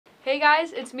Hey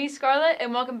guys, it's me Scarlett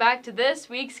and welcome back to this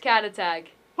week's Cat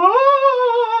Attack.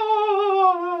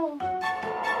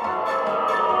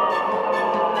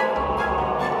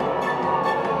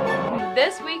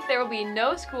 This week there will be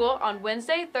no school on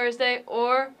Wednesday, Thursday,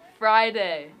 or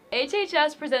Friday.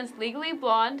 HHS presents Legally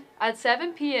Blonde at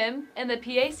 7 p.m. in the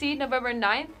PAC November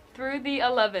 9th through the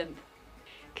 11th.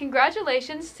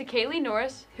 Congratulations to Kaylee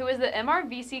Norris, who is the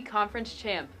MRVC Conference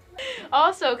Champ.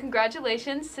 Also,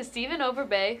 congratulations to Stephen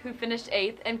Overbay, who finished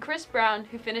 8th, and Chris Brown,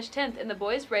 who finished 10th in the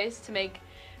boys' race to make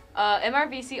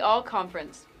MRVC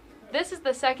All-Conference. This is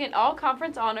the second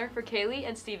All-Conference honor for Kaylee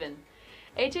and Stephen.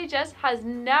 HHS has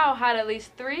now had at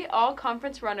least 3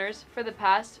 All-Conference runners for the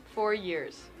past 4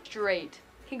 years straight.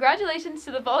 Congratulations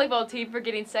to the volleyball team for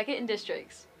getting 2nd in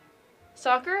districts.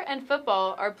 Soccer and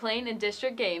football are playing in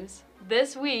district games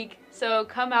this week, so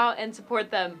come out and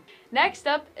support them. Next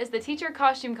up is the teacher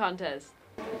costume contest.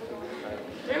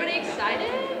 Everybody excited?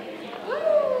 Woo!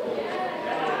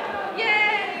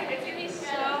 Yay! It's gonna be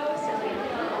so silly.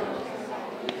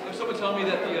 There's someone telling me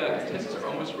that the contestants are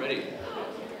almost ready.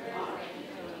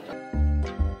 We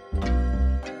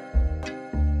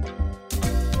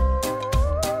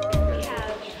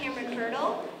have Cameron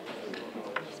Hurdle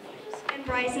and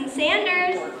Bryson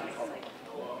Sanders.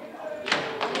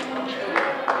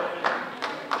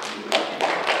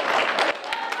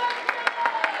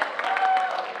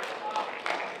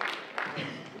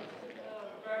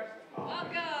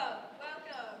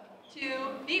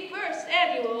 The first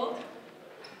annual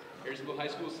Harrisonville High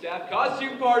School Staff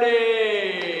Costume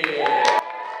Party!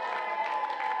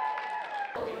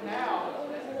 Woo!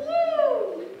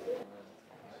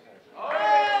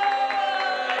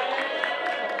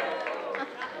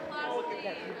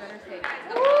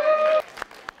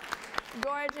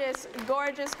 Gorgeous,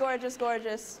 gorgeous, gorgeous,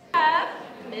 gorgeous. We have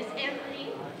Miss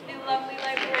Anthony, the lovely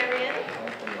librarian.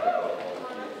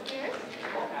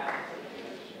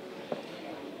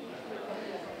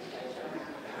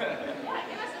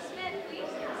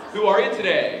 Who are you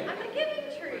today? I'm a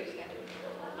giving tree.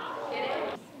 Get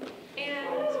it? And,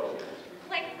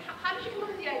 like, how did you come up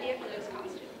with the idea for this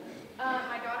costume?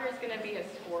 My daughter is going to be a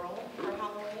squirrel for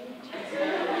Halloween, so I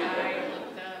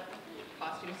looked up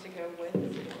costumes to go with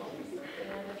squirrels, and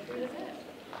that was it.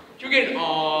 Did you get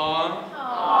on?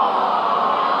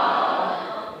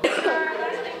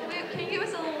 Last thing, can you give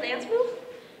us a little dance move?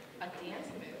 A dance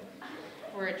move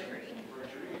for a tree.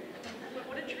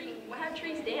 What a tree, how do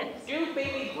trees dance? You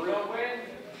baby whirlwind.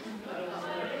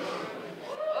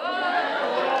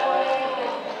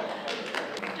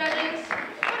 Judges,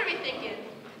 what are we thinking?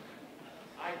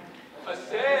 A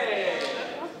 6.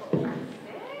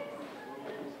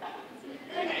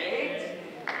 8.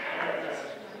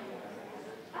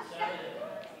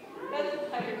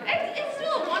 It's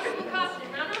still a wonderful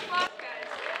costume. Round of applause, guys.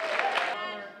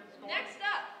 And next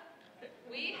up,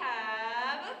 we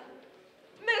have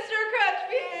Mr.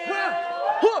 Crutchfield.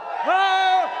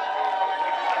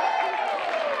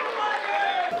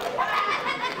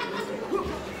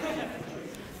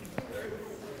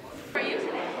 How are you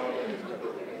today?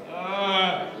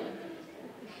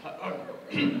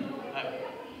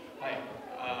 Hi.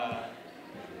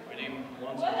 My name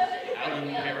once was Alan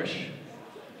Parrish.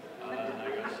 I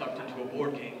got sucked into a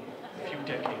board game a few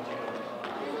decades ago.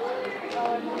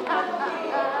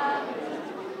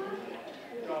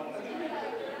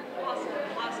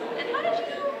 Awesome. And how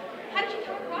did you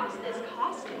come across this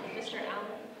costume, Mr.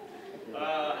 Allen? I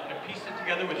pieced it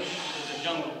together with the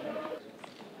jungle.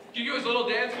 Can you give us a little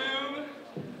dance move?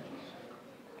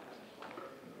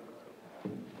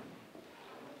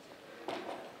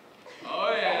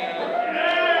 Oh yeah.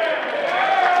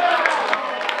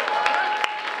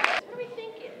 What are we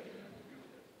thinking?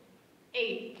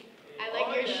 8. I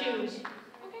like your shoes.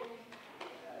 Okay.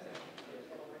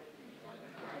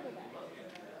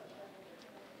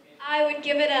 I would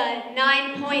give it a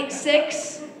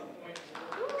 9.6.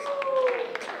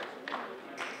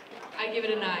 I give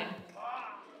it a 9.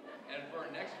 And for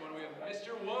our next one, we have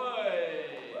Mr. Wood.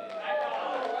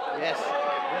 Yes.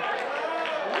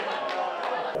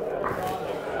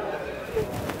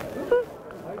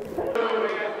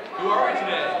 Who are we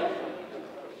today?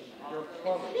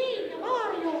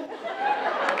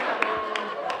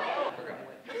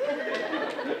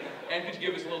 And could you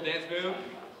give us a little dance move?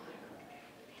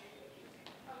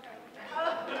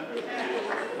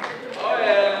 Oh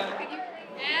yeah.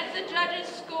 And the judges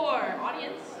score.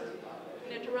 Audience,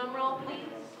 can a drum roll, please?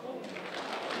 Score.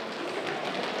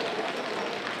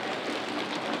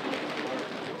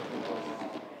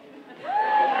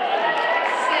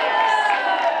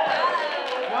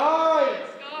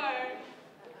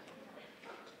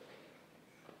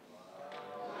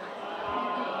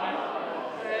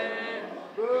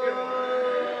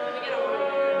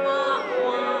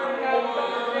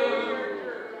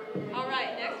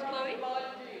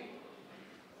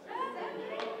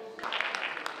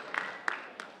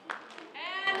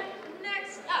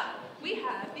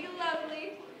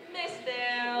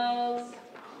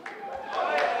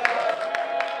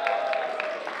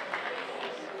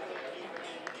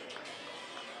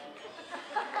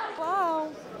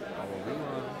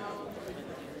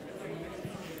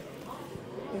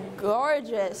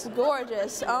 gorgeous,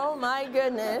 gorgeous. Oh my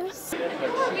goodness. How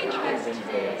are we dressed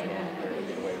today?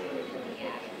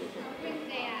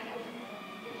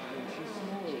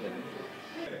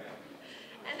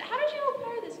 And how did you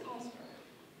acquire this costume?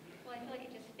 Well, I feel like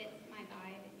it just fits my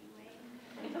vibe anyway.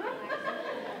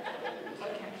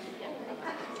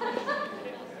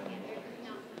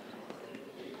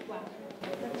 Wow,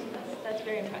 that's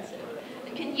very impressive.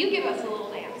 Can you give us a little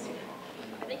dance?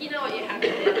 I think you know what you have to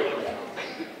do.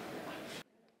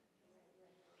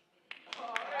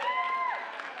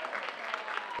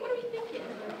 What are we thinking?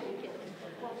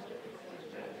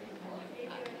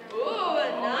 Ooh,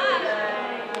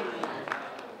 nice.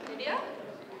 Lydia?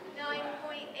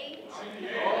 9.8.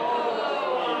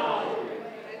 Oh.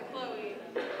 And Chloe.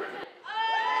 Oh.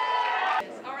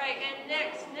 All right, and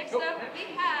next up we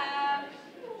have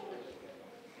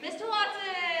Mr. Watson.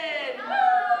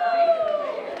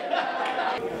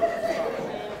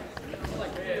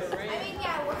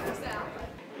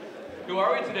 Who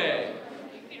are we today?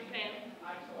 Peter Pan.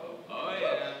 Oh,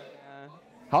 yeah.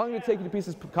 How long did it take you to piece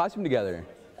this costume together?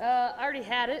 I already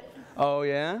had it. Oh,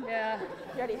 yeah? Yeah.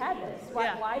 You already had this.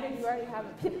 Why did you already have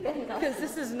a pit bend? Because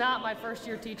this is not my first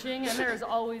year teaching, and there is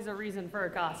always a reason for a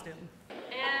costume.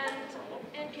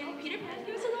 And can Peter Pan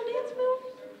give us a little dance move?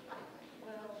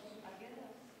 Well, I guess.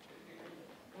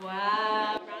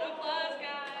 Wow. Round of applause,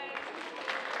 guys.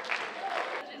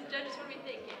 Judges, what are we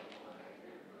thinking?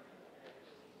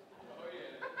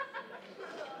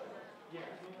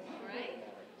 All right.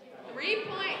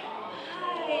 3.5.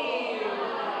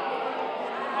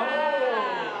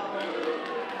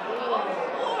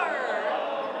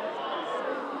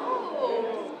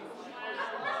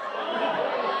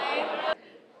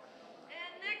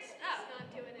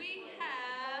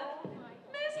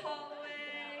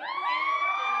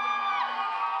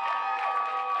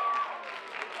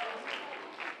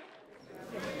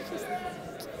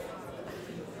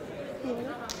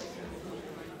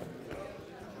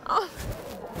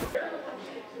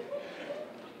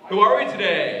 Who are we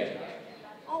today?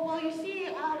 Oh, well, you see,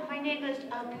 my name is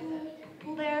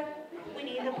Pooh Bear,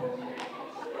 Winnie the Pooh.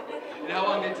 And how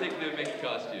long did it take you to make the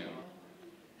costume?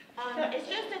 It's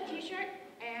just a t-shirt,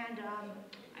 and I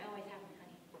always have my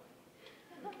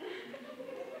honey.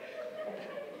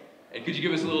 And could you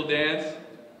give us a little dance?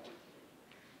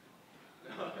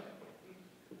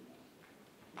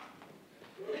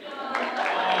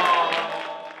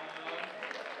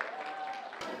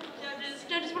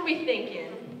 Judges, what are we thinking?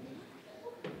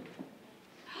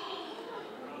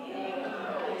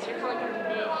 So you're calling her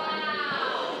Nick.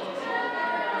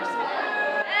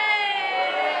 Hey!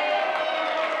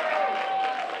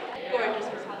 Gorgeous,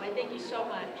 Miss Holloway. Thank you so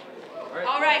much.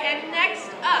 All right, and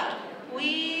next up,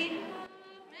 we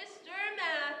have Mr.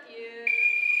 Matthew.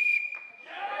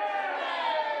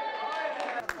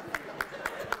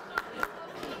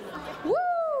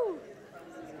 Woo!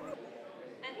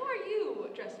 And who are you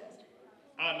dressed as?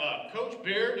 I'm Coach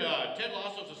Beard, Ted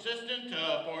Lasso's assistant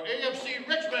for AFC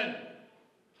Richmond.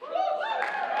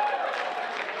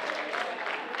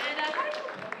 And how did you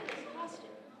acquire this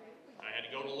costume? I had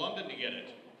to go to London to get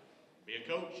it. Be a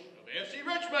coach of AFC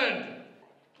Richmond.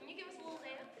 Can you give us a little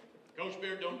dance? Coach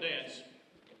Beard don't dance.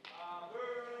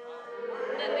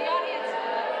 The audience.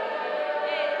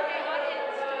 Hey, audience,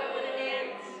 do we want to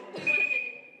dance? Do we want to...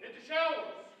 Hit the showers.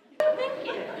 What are we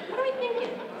thinking? What are we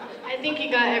thinking? I think he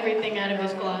got everything out of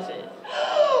his closet.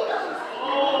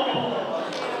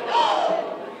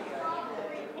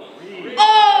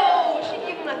 Oh, she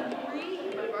gave him a 3.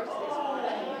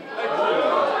 A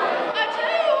 2.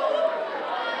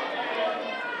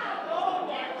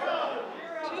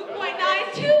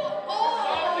 2.92. Oh.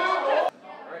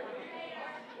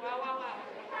 Wow.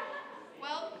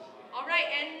 Well, all right,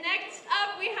 and next up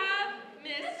we have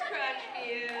Miss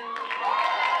Crutchfield.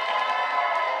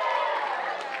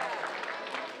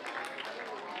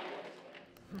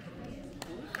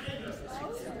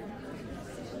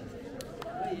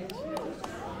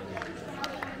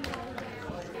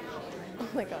 Oh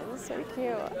my god, this is so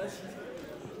cute.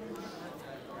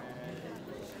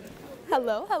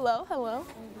 Hello.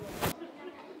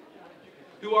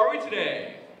 Who are we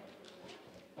today?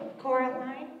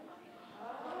 Coraline.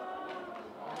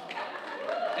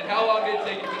 And how long did it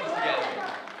take you to put this together?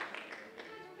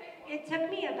 It took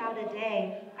me about a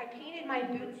day. I painted my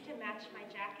boots to match my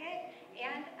jacket,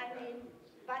 and I made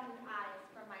button eyes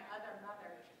for my other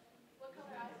mother. What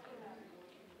color eyes do you have?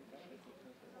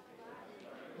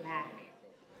 Black.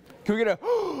 Can we get a...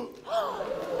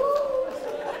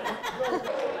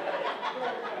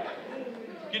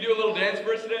 Can you do a little dance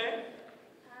for us today?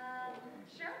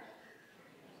 Sure.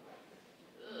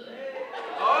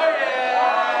 Oh,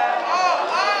 yeah! Oh!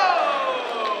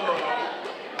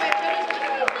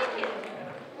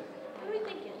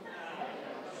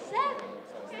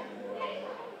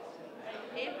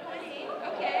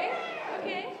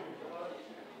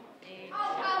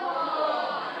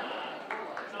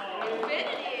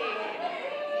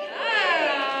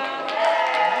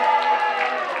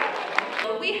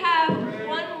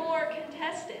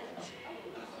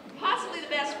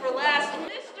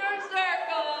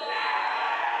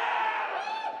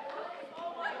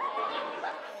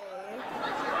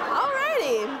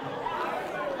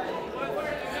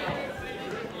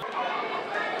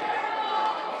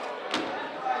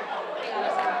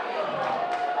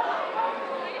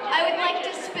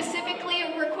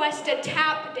 us to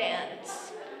tap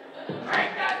dance. Okay.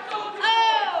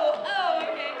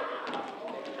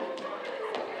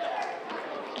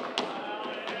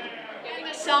 And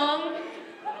the song,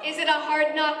 is it a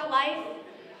hard knock life?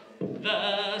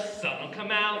 The sun will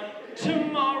come out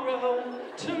tomorrow,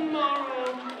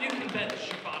 tomorrow. You can bet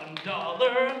your bottom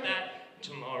dollar that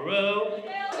tomorrow.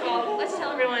 So let's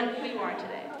tell everyone who you are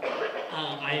today.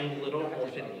 I am Little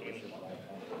Orphan Angel.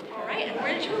 All right, and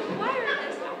where did you acquire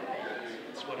this outfit?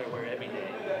 It's what I wear every day.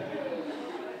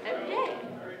 Every day.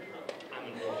 I'm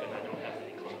an orphan, I don't have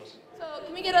any clothes. So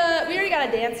can we we already got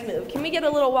a dance move. Can we get a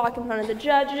little walk in front of the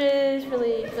judges,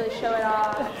 really show it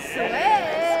off?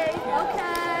 Sway.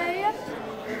 Okay.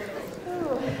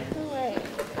 Ooh, all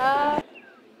right.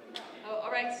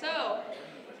 All right, so,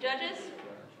 judges,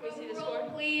 can we see the score,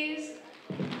 please?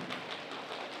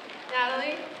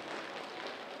 Natalie?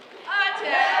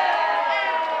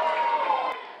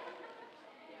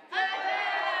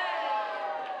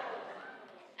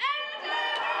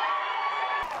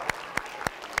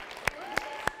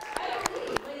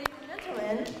 Ladies and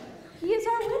gentlemen, he is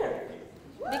our winner.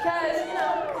 Because, you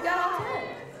know, we got all 10.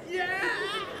 Yeah!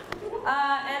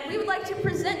 And we would like to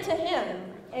present to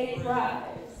him a prize.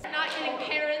 Not getting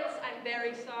parents, I'm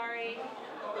very sorry.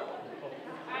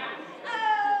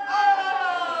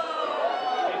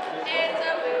 It's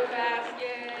a blue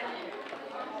basket.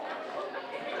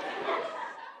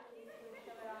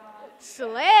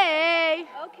 Slay!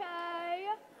 Okay.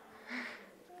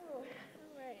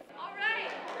 All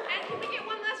right, and can we get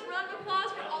one last round of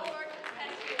applause for all of our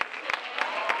contestants today?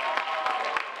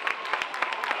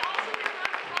 We also get a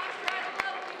round of applause for our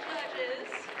lovely judges.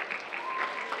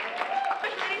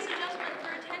 Ladies and gentlemen,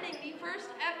 for attending the first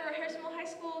ever Harrisonville High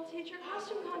School Teacher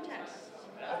Costume Contest.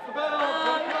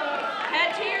 Head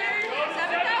to your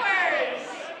 7 hours.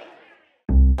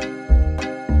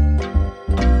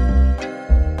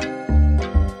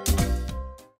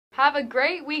 Have a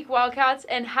great week, Wildcats,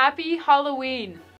 and happy Halloween!